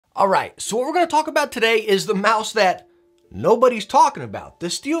All right, so what we're gonna talk about today is the mouse that nobody's talking about, the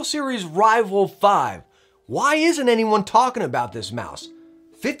SteelSeries Rival 5. Why isn't anyone talking about this mouse?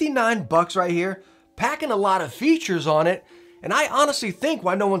 59 bucks right here, packing a lot of features on it, and I honestly think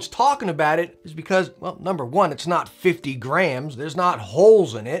why no one's talking about it is because, well, number one, it's not 50 grams, there's not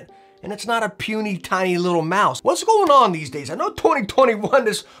holes in it, and it's not a puny, tiny little mouse. What's going on these days? I know 2021,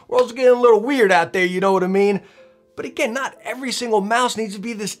 this world's getting a little weird out there, you know what I mean? But again, not every single mouse needs to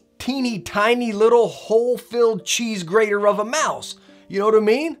be this teeny tiny little hole-filled cheese grater of a mouse. You know what I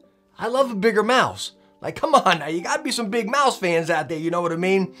mean? I love a bigger mouse. Like, come on now, you gotta be some big mouse fans out there, you know what I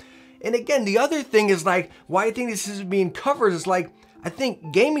mean? And again, the other thing is like, why I think this is being covered is like, I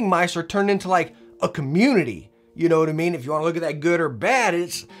think gaming mice are turned into like a community. You know what I mean? If you wanna look at that good or bad,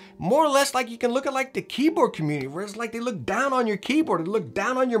 it's more or less like you can look at like the keyboard community, where it's like they look down on your keyboard, they look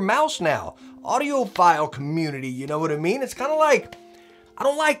down on your mouse now. Audiophile community, you know what I mean? It's kind of like, I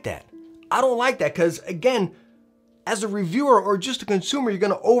don't like that. I don't like that because again, as a reviewer or just a consumer, you're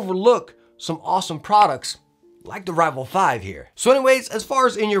gonna overlook some awesome products like the Rival 5 here. So anyways, as far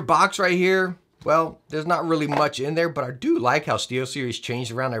as in your box right here, well, there's not really much in there, but I do like how SteelSeries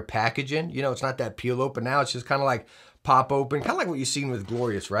changed around their packaging. You know, it's not that peel open now, it's just kind of like pop open, kind of like what you've seen with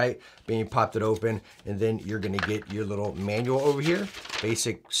Glorious, right? Being you popped it open, and then you're gonna get your little manual over here,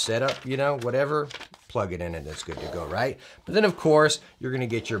 basic setup, you know, whatever, plug it in and it's good to go, right? But then of course, you're gonna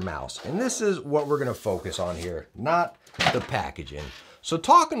get your mouse. And this is what we're gonna focus on here, not the packaging. So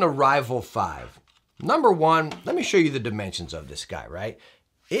talking to Rival 5, number one, let me show you the dimensions of this guy, right?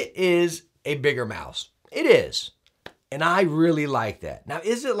 It is a bigger mouse. It is. And I really like that. Now,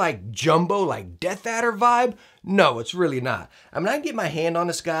 is it like jumbo, like Death Adder vibe? No, it's really not. I mean, I can get my hand on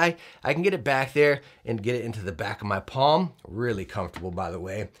this guy, I can get it back there and get it into the back of my palm. Really comfortable, by the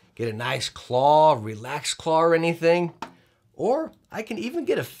way. Get a nice claw, relaxed claw or anything. Or I can even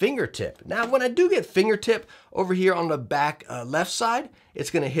get a fingertip. Now, when I do get fingertip over here on the back left side,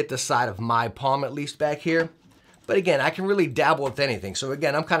 it's gonna hit the side of my palm, at least back here. But again, I can really dabble with anything. So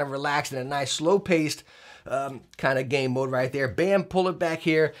again, I'm kind of relaxed in a nice slow-paced kind of game mode right there. Bam, pull it back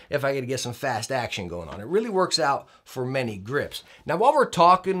here if I get to get some fast action going on. It really works out for many grips. Now, while we're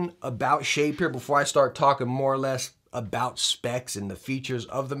talking about shape here, before I start talking more or less about specs and the features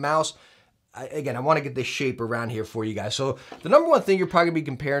of the mouse, I want to get this shape around here for you guys. So the number one thing you're probably going to be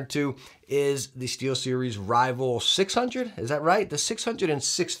compared to is the SteelSeries Rival 600. Is that right? The 600 and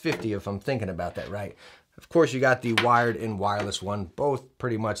 650, if I'm thinking about that right. Of course, you got the wired and wireless one, both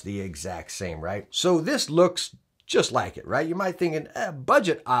pretty much the exact same, right? So this looks just like it, right? You might think a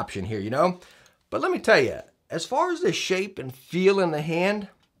budget option here, you know? But let me tell you, as far as the shape and feel in the hand,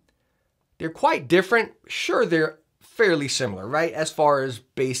 they're quite different. Sure, they're fairly similar, right? As far as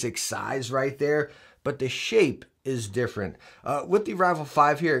basic size right there, but the shape is different. With the Rival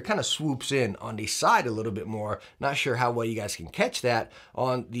 5 here, it kind of swoops in on the side a little bit more. Not sure how well you guys can catch that.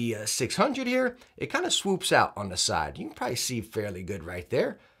 On the 600 here, it kind of swoops out on the side. You can probably see fairly good right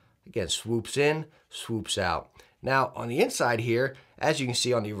there. Again, swoops in, swoops out. Now, on the inside here, as you can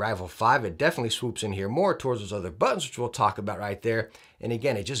see on the Rival 5, it definitely swoops in here more towards those other buttons, which we'll talk about right there. And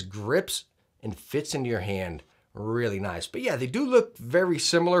again, it just grips and fits into your hand really nice. But yeah, they do look very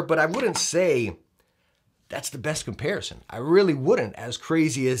similar, but I wouldn't say that's the best comparison. I really wouldn't, as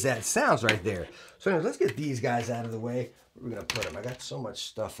crazy as that sounds right there. So anyways, let's get these guys out of the way. Where are we gonna put them? I got so much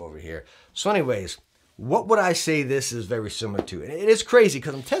stuff over here. So anyways, what would I say this is very similar to? And it is crazy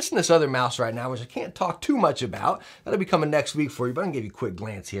because I'm testing this other mouse right now, which I can't talk too much about. That'll be coming next week for you, but I can give you a quick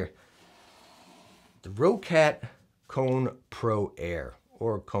glance here. The Rocat Cone Pro Air,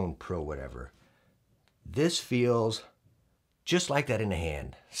 or Cone Pro, whatever. This feels just like that in the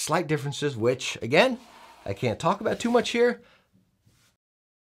hand. Slight differences, which, again, I can't talk about too much here,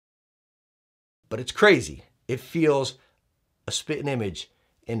 but it's crazy. It feels a spitting image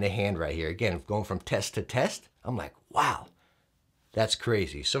in the hand right here. Again, going from test to test, I'm like, wow, that's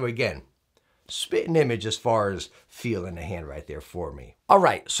crazy. So again, spitting image as far as feel in the hand right there for me. All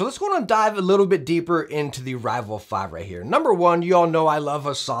right, so let's go on and dive a little bit deeper into the Rival 5 right here. Number one, you all know I love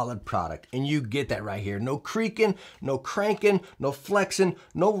a solid product, and you get that right here. No creaking, no cranking, no flexing,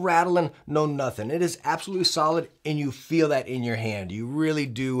 no rattling, no nothing. It is absolutely solid, and you feel that in your hand. You really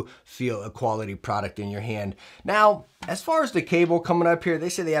do feel a quality product in your hand. Now, as far as the cable coming up here, they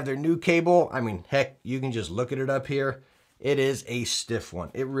say they have their new cable. I mean, heck, you can just look at it up here. It is a stiff one.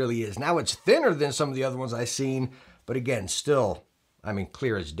 It really is. Now, it's thinner than some of the other ones I've seen, but again, still, I mean,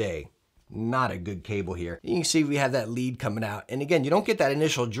 clear as day. Not a good cable here. You can see we have that lead coming out. And again, you don't get that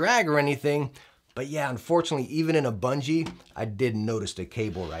initial drag or anything, but yeah, unfortunately, even in a bungee, I did notice the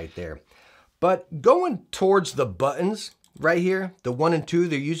cable right there. But going towards the buttons, right here, the 1 and 2,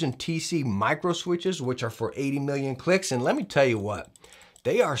 they're using TC micro switches, which are for 80 million clicks. And let me tell you what,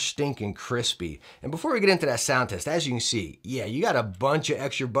 they are stinking crispy. And before we get into that sound test, as you can see, yeah, you got a bunch of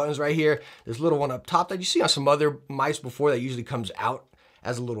extra buttons right here. This little one up top that you see on some other mice before that usually comes out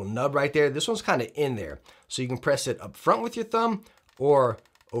as a little nub right there. This one's kind of in there. So you can press it up front with your thumb or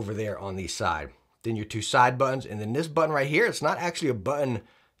over there on the side. Then your 2 side buttons, and then this button right here, it's not actually a button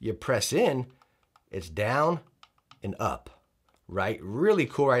you press in, it's down and up, right? Really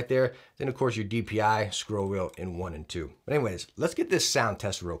cool right there. Then of course your DPI, scroll wheel in 1 and 2. But anyways, let's get this sound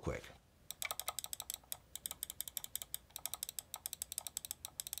test real quick.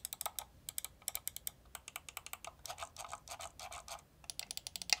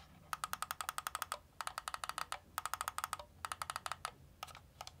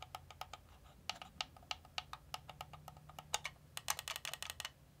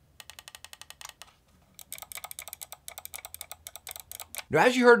 Now,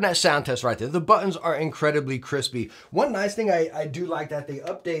 as you heard in that sound test right there, the buttons are incredibly crispy. One nice thing I do like that they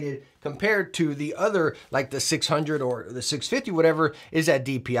updated compared to the other, like the 600 or the 650, whatever, is that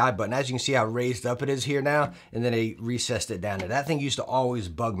DPI button. As you can see how raised up it is here now, and then they recessed it down there. That thing used to always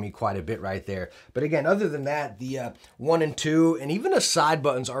bug me quite a bit right there. But again, other than that, the 1 and 2, and even the side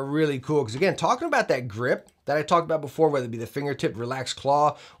buttons are really cool. Because again, talking about that grip that I talked about before, whether it be the fingertip, relaxed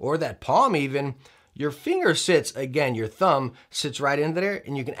claw, or that palm even, your finger sits, again, your thumb sits right in there,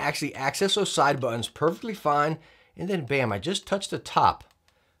 and you can actually access those side buttons perfectly fine. And then bam, I just touched the top.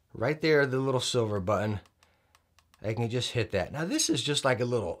 Right there, the little silver button. I can just hit that. Now this is just like a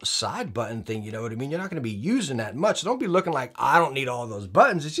little side button thing, you know what I mean? You're not gonna be using that much. So don't be looking like, I don't need all those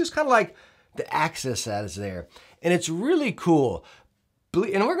buttons. It's just kind of like the access that is there. And it's really cool.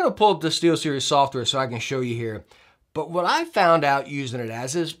 And we're gonna pull up the SteelSeries software so I can show you here. But what I found out using it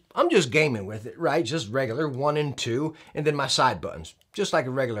as is, I'm just gaming with it, right? Just regular 1 and 2, and then my side buttons, just like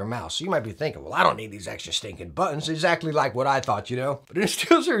a regular mouse. So you might be thinking, well, I don't need these extra stinking buttons. Exactly like what I thought, you know? But in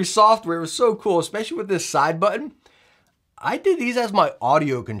SteelSeries software, it was so cool, especially with this side button. I did these as my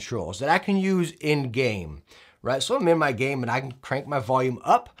audio controls that I can use in game, right? So I'm in my game and I can crank my volume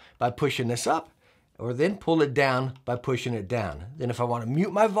up by pushing this up, or then pull it down by pushing it down. Then if I want to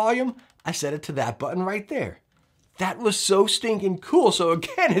mute my volume, I set it to that button right there. That was so stinking cool. So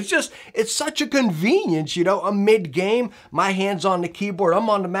again, it's such a convenience, you know, I'm mid-game, my hand's on the keyboard, I'm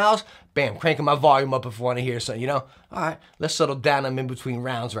on the mouse, bam, cranking my volume up if I want to hear something, you know? All right, let's settle down, I'm in between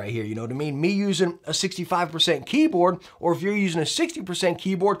rounds right here, you know what I mean? Me using a 65% keyboard, or if you're using a 60%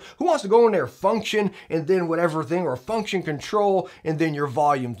 keyboard, who wants to go in there, function, and then whatever thing, or function control, and then your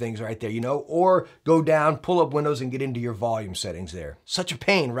volume things right there, you know? Or go down, pull up Windows, and get into your volume settings there. Such a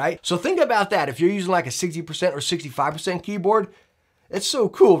pain, right? So think about that. If you're using like a 60% or 65% keyboard, it's so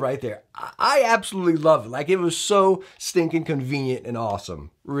cool right there. I absolutely love it. Like, it was so stinking convenient and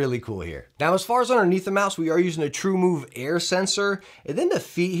awesome. Really cool here. Now, as far as underneath the mouse, we are using a TrueMove air sensor. And then the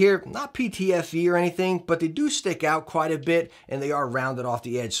feet here, not PTFE or anything, but they do stick out quite a bit and they are rounded off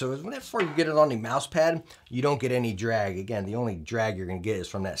the edge. So whenever you get it on the mouse pad, you don't get any drag. Again, the only drag you're gonna get is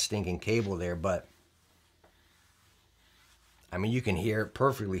from that stinking cable there, but I mean, you can hear it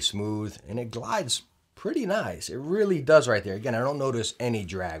perfectly smooth and it glides pretty nice. It really does right there. Again, I don't notice any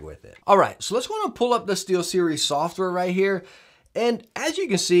drag with it. All right, so let's go and pull up the SteelSeries software right here. And as you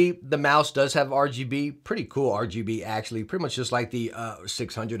can see, the mouse does have RGB, pretty cool RGB actually, pretty much just like the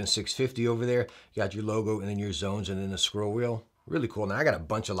 600 and 650 over there. You got your logo and then your zones and then the scroll wheel. Really cool. Now I got a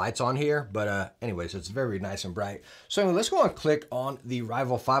bunch of lights on here, but anyways, it's very nice and bright. So anyway, let's go and click on the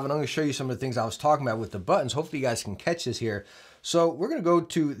Rival 5 and I'm gonna show you some of the things I was talking about with the buttons. Hopefully you guys can catch this here. So we're gonna go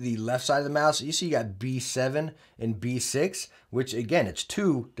to the left side of the mouse. You see you got B7 and B6, which again, it's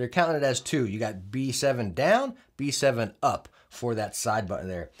 2. They're counting it as 2. You got B7 down, B7 up for that side button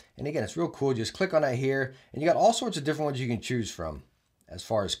there. And again, it's real cool. Just click on that here and you got all sorts of different ones you can choose from. As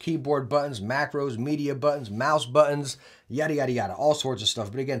far as keyboard buttons, macros, media buttons, mouse buttons, yada, yada, yada, all sorts of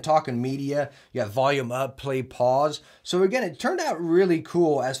stuff. But again, talking media, you got volume up, play, pause. So again, it turned out really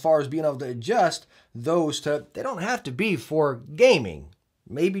cool as far as being able to adjust those to, they don't have to be for gaming.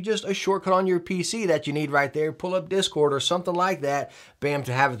 Maybe just a shortcut on your PC that you need right there. Pull up Discord or something like that. Bam,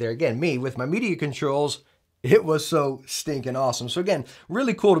 to have it there. Again, me with my media controls, it was so stinking awesome. So again,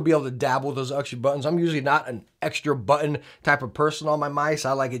 really cool to be able to dabble with those extra buttons. I'm usually not an extra button type of person on my mice.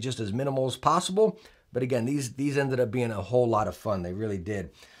 I like it just as minimal as possible. But again, these ended up being a whole lot of fun. They really did.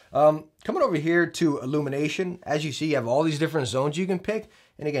 Coming over here to illumination, as you see, you have all these different zones you can pick.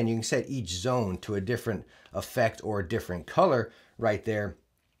 And again, you can set each zone to a different effect or a different color right there.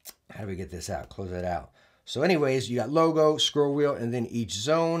 How do we get this out? Close that out. So anyways, you got logo, scroll wheel, and then each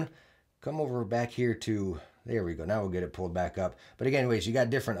zone. Come over back here to There we go. Now we'll get it pulled back up. But again, anyways, you got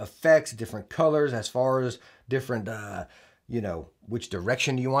different effects, different colors as far as different, you know, which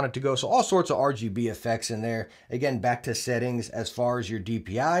direction you want it to go. So all sorts of RGB effects in there. Again, back to settings as far as your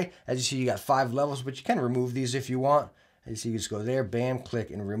DPI. As you see, you got 5 levels, but you can remove these if you want. As you see, you just go there, bam,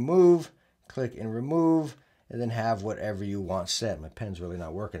 click and remove, and then have whatever you want set. My pen's really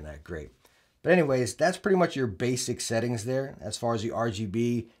not working that great. But anyways, that's pretty much your basic settings there as far as the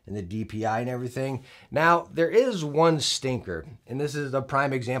RGB and the DPI and everything. Now, there is one stinker, and this is a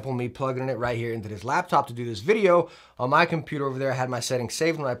prime example of me plugging it right here into this laptop to do this video. On my computer over there, I had my settings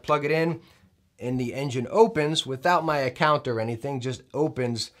saved. When I plug it in, and the engine opens without my account or anything, just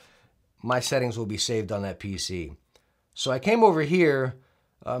opens, my settings will be saved on that PC. So I came over here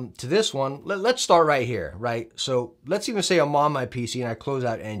to this one. Let's start right here, right? So let's even say I'm on my PC and I close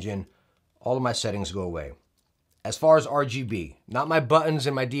out engine. All of my settings go away. As far as RGB, not my buttons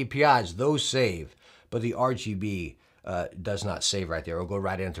and my DPIs, those save, but the RGB does not save right there. It'll go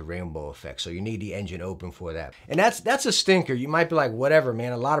right into rainbow effect. So you need the engine open for that. And that's a stinker. You might be like, whatever,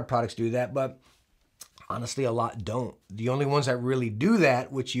 man, a lot of products do that, but honestly, a lot don't. The only ones that really do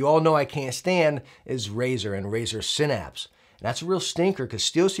that, which you all know I can't stand, is Razer and Razer Synapse. And that's a real stinker because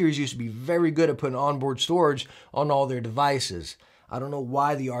SteelSeries used to be very good at putting onboard storage on all their devices. I don't know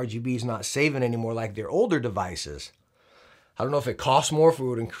why the RGB is not saving anymore like their older devices. I don't know if it costs more, if it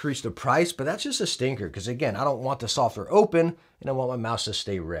would increase the price, but that's just a stinker because, again, I don't want the software open and I want my mouse to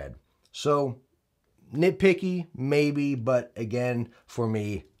stay red. So nitpicky, maybe, but again, for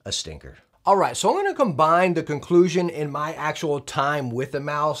me, a stinker. All right, so I'm going to combine the conclusion in my actual time with the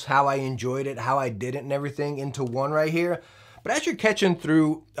mouse, how I enjoyed it, how I did it and everything into one right here. But as you're catching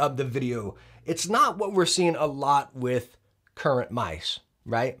through the video, it's not what we're seeing a lot with current mice,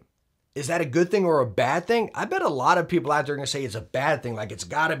 right? Is that a good thing or a bad thing? I bet a lot of people out there are going to say it's a bad thing, like it's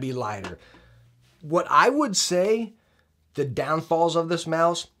got to be lighter. What I would say, the downfalls of this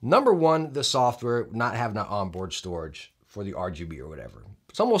mouse, number one, the software not having an onboard storage for the RGB or whatever.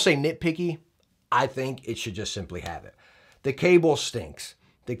 Some will say nitpicky. I think it should just simply have it. The cable stinks.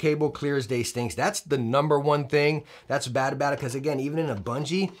 The cable clear as day stinks. That's the number one thing that's bad about it because, again, even in a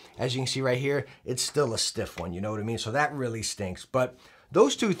bungee, as you can see right here, it's still a stiff one, you know what I mean? So that really stinks. But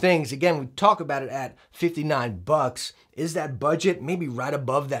those two things, again, we talk about it at 59 bucks. Is that budget? Maybe right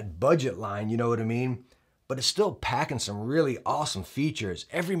above that budget line, you know what I mean? But it's still packing some really awesome features.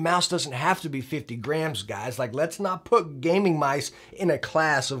 Every mouse doesn't have to be 50 grams, guys. Like, let's not put gaming mice in a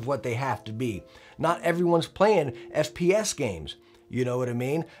class of what they have to be. Not everyone's playing FPS games. You know what I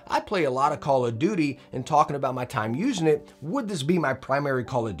mean? I play a lot of Call of Duty, and talking about my time using it, would this be my primary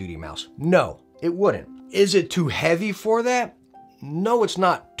Call of Duty mouse? No, it wouldn't. Is it too heavy for that? No, it's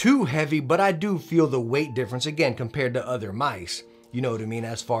not too heavy, but I do feel the weight difference, again, compared to other mice. You know what I mean,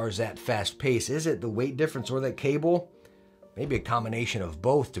 as far as that fast pace. Is it the weight difference or that cable? Maybe a combination of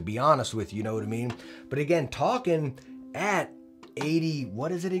both, to be honest with you, you know what I mean? But again, talking at 80,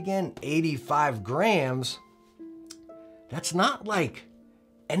 what is it again? 85 grams, that's not like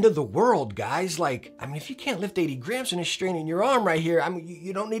end of the world, guys. Like, I mean, if you can't lift 80 grams and it's straining your arm right here, I mean,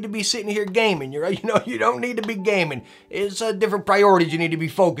 you don't need to be sitting here gaming. You don't need to be gaming. It's different priorities you need to be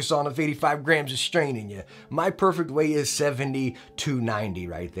focused on if 85 grams is straining you. My perfect weight is 70 to 90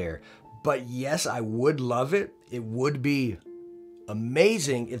 right there. But yes, I would love it. It would be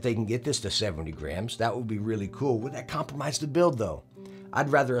amazing if they can get this to 70 grams. That would be really cool. Would that compromise the build though? I'd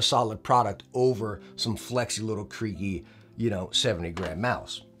rather a solid product over some flexy little creaky, 70 gram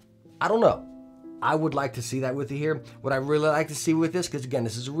mouse. I don't know. I would like to see that with you here. What I really like to see with this, because again,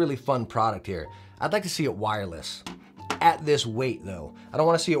 this is a really fun product here. I'd like to see it wireless at this weight though. I don't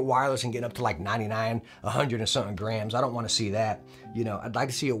want to see it wireless and getting up to like 99, 100 and something grams. I don't want to see that. I'd like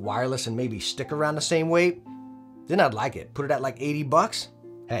to see it wireless and maybe stick around the same weight. Then I'd like it. Put it at like 80 bucks.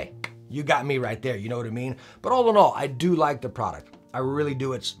 Hey, you got me right there. You know what I mean? But all in all, I do like the product. I really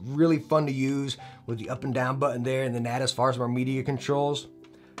do. It's really fun to use with the up and down button there, and then that as far as my media controls.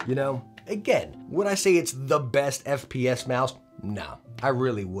 Again, would I say it's the best FPS mouse? No, I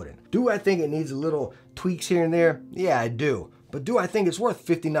really wouldn't. Do I think it needs a little tweaks here and there? Yeah, I do. But do I think it's worth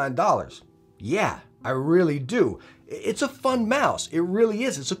 $59? Yeah, I really do. It's a fun mouse. It really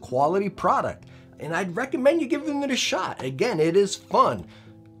is. It's a quality product. And I'd recommend you giving it a shot. Again, it is fun.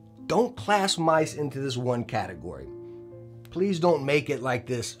 Don't class mice into this one category. Please don't make it like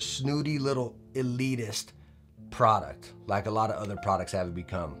this snooty little elitist product like a lot of other products have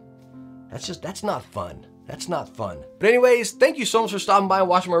become. That's not fun. That's not fun. But anyways, thank you so much for stopping by and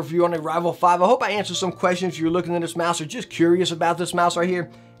watching my review on the Rival 5. I hope I answered some questions if you're looking at this mouse or just curious about this mouse right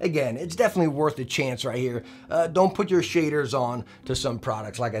here. Again, it's definitely worth a chance right here. Don't put your shaders on to some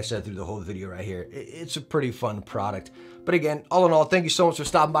products, like I said through the whole video right here. It's a pretty fun product. But again, all in all, thank you so much for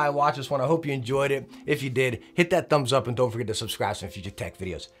stopping by and watching this one. I hope you enjoyed it. If you did, hit that thumbs up and don't forget to subscribe to some future tech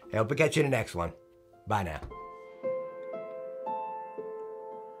videos. I hope to catch you in the next one. Bye now.